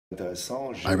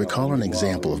I recall an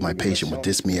example of my patient with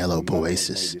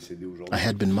dysmyelopoiesis. I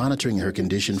had been monitoring her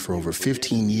condition for over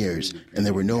 15 years, and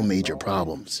there were no major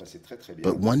problems.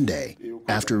 But one day,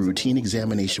 after a routine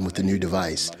examination with the new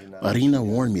device, Marina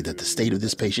warned me that the state of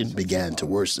this patient began to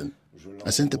worsen.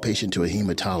 I sent the patient to a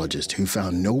hematologist who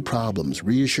found no problems,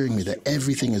 reassuring me that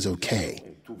everything is okay,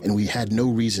 and we had no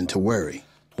reason to worry.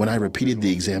 When I repeated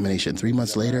the examination 3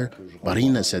 months later,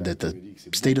 Marina said that the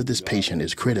state of this patient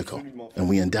is critical, and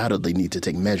we undoubtedly need to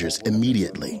take measures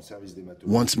immediately.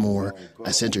 Once more,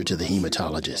 I sent her to the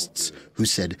hematologists, who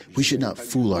said we should not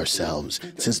fool ourselves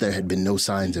since there had been no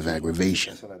signs of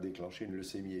aggravation.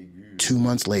 2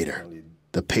 months later,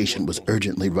 the patient was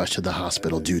urgently rushed to the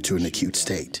hospital due to an acute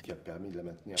state.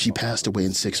 She passed away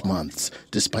in 6 months,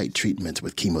 despite treatments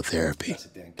with chemotherapy.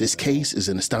 This case is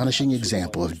an astonishing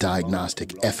example of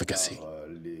diagnostic efficacy.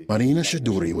 Marina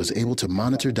Shaduri was able to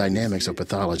monitor dynamics of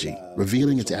pathology,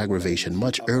 revealing its aggravation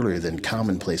much earlier than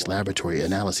commonplace laboratory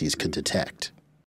analyses could detect.